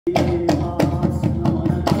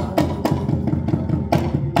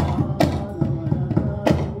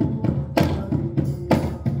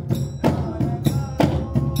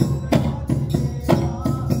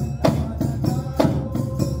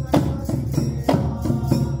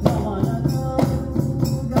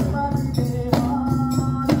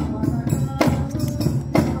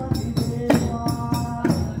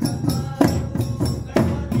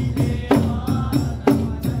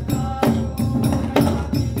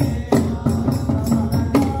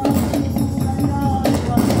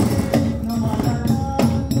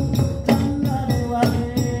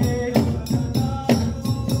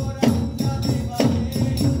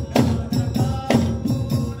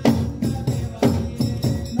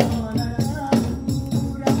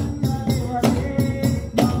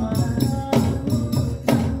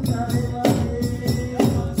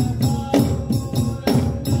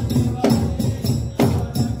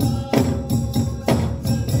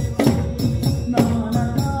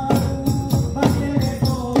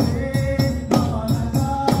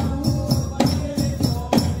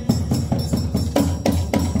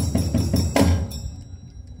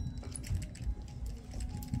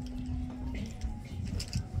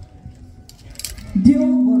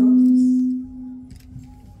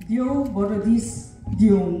Dio Borodis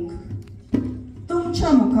Diung Tumcha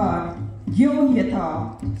Mukhar Gyon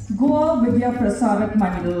Yatha Goa Vidya Prasarak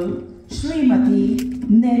Mandal Srimati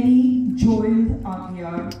Nelly Joel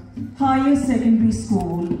Agyar Higher Secondary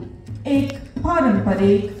School Ek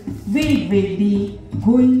Paramparik Ved Vedi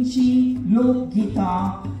Goinchi Lok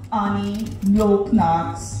Gita Ani Lok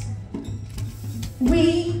Naats.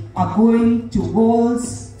 We are going to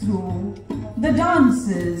waltz through the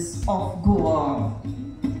dances of Goa.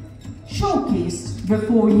 Showcased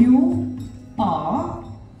before you are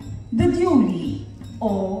the Duli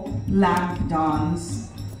or lamp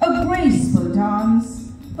dance, a graceful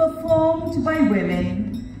dance performed by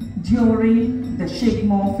women during the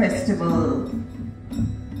Shigmo festival.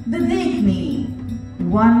 The Dekni,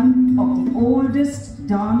 one of the oldest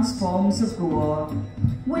dance forms of Goa,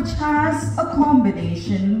 which has a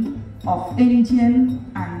combination of Indian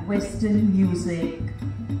and Western music.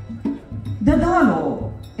 The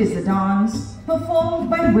Dhalo is a dance performed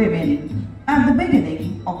by women at the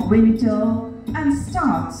beginning of winter and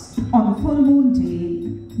starts on the full moon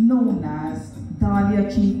day known as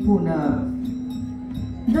Dalyachi Punav.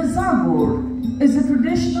 The Zagor is a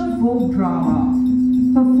traditional folk drama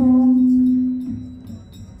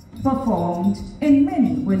performed in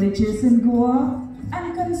many villages in Goa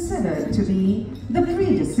and considered to be the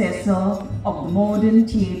predecessor of the modern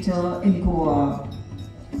theatre in Goa.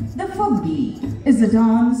 The Fugdi is a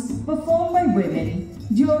dance performed by women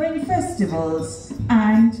during festivals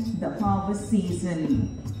and the harvest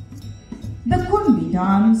season. The Kundi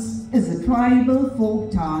dance is a tribal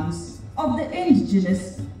folk dance of the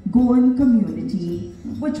indigenous Goan community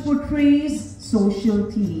which portrays social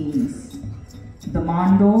themes. The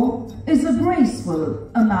Mando is a graceful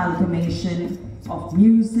amalgamation of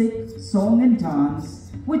music, song and dance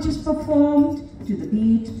which is performed to the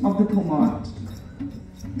beat of the Kumot.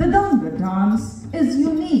 The Dangra dance is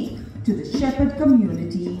unique to the shepherd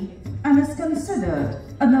community and is considered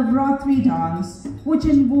a Navratri dance which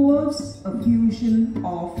involves a fusion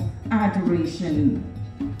of adoration.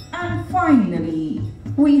 And finally,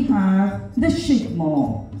 we have the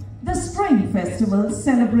Shigmo, the spring festival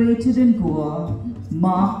celebrated in Goa,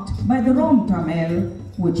 marked by the Rom Tamil,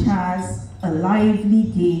 which has a lively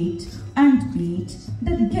gait and beat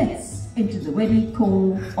that gets into the very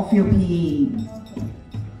core of your being.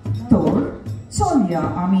 Tor,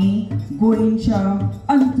 Solya Ami, Goincha,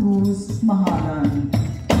 Antruz, Mahalan.